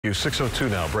6:02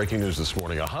 now. Breaking news this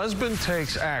morning. A husband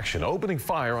takes action, opening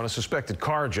fire on a suspected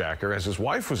carjacker as his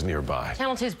wife was nearby.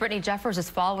 Channel 2's Brittany Jeffers is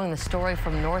following the story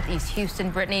from Northeast Houston.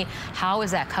 Brittany, how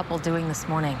is that couple doing this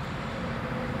morning?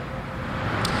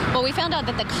 Well, we found out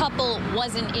that the couple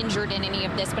wasn't injured in any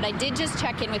of this, but I did just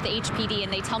check in with the HPD,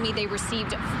 and they tell me they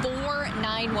received 4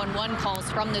 911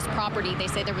 calls from this property. They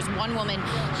say there was one woman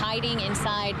hiding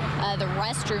inside the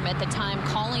restroom at the time,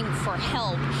 calling for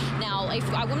help. Now, if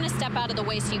I want to step out of the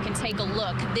way so you can take a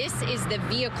look, this is the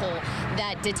vehicle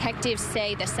that detectives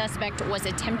say the suspect was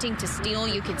attempting to steal.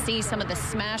 You can see some of the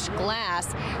smashed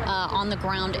glass on the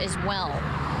ground as well.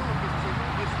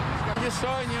 I just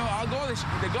saw, I go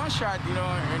the gunshot,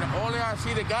 and only I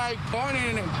see the guy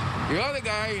pointing, and the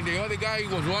other guy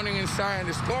was running inside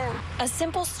the store. A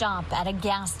simple stop at a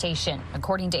gas station.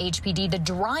 According to HPD, the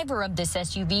driver of this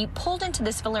SUV pulled into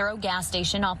this Valero gas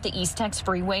station off the East Tex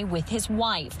Freeway with his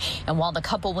wife. And while the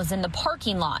couple was in the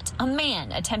parking lot, a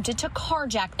man attempted to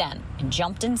carjack them and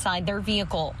jumped inside their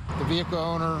vehicle. The vehicle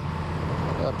owner,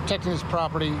 protecting his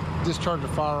property, discharged a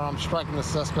firearm, striking the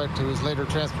suspect, who was later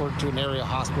transported to an area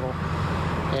hospital.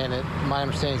 And my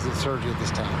understanding is it's surgery at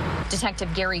this time.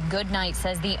 Detective Gary Goodnight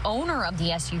says the owner of the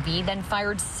SUV then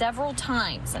fired several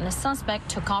times, and the suspect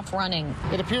took off running.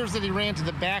 It appears that he ran to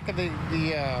the back of the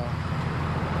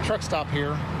truck stop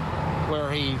here, where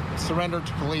he surrendered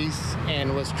to police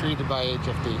and was treated by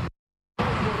HFD.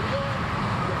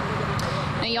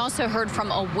 Now, you also heard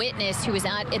from a witness who was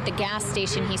at the gas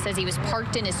station. He says he was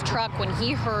parked in his truck when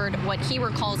he heard what he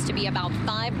recalls to be about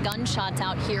 5 gunshots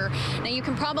out here. Now, you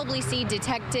can probably see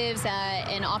detectives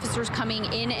and officers coming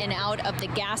in and out of the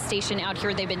gas station out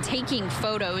here. They've been taking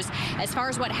photos. As far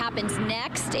as what happens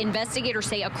next, investigators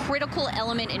say a critical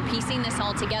element in piecing this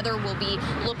all together will be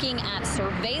looking at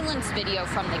surveillance video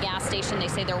from the gas station. They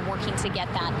say they're working to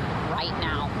get that right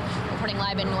now. Reporting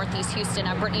live in Northeast Houston,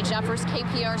 I'm Brittany Jeffers,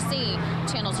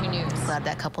 KPRC, Channel 2 News. Glad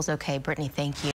that couple's okay. Brittany, thank you.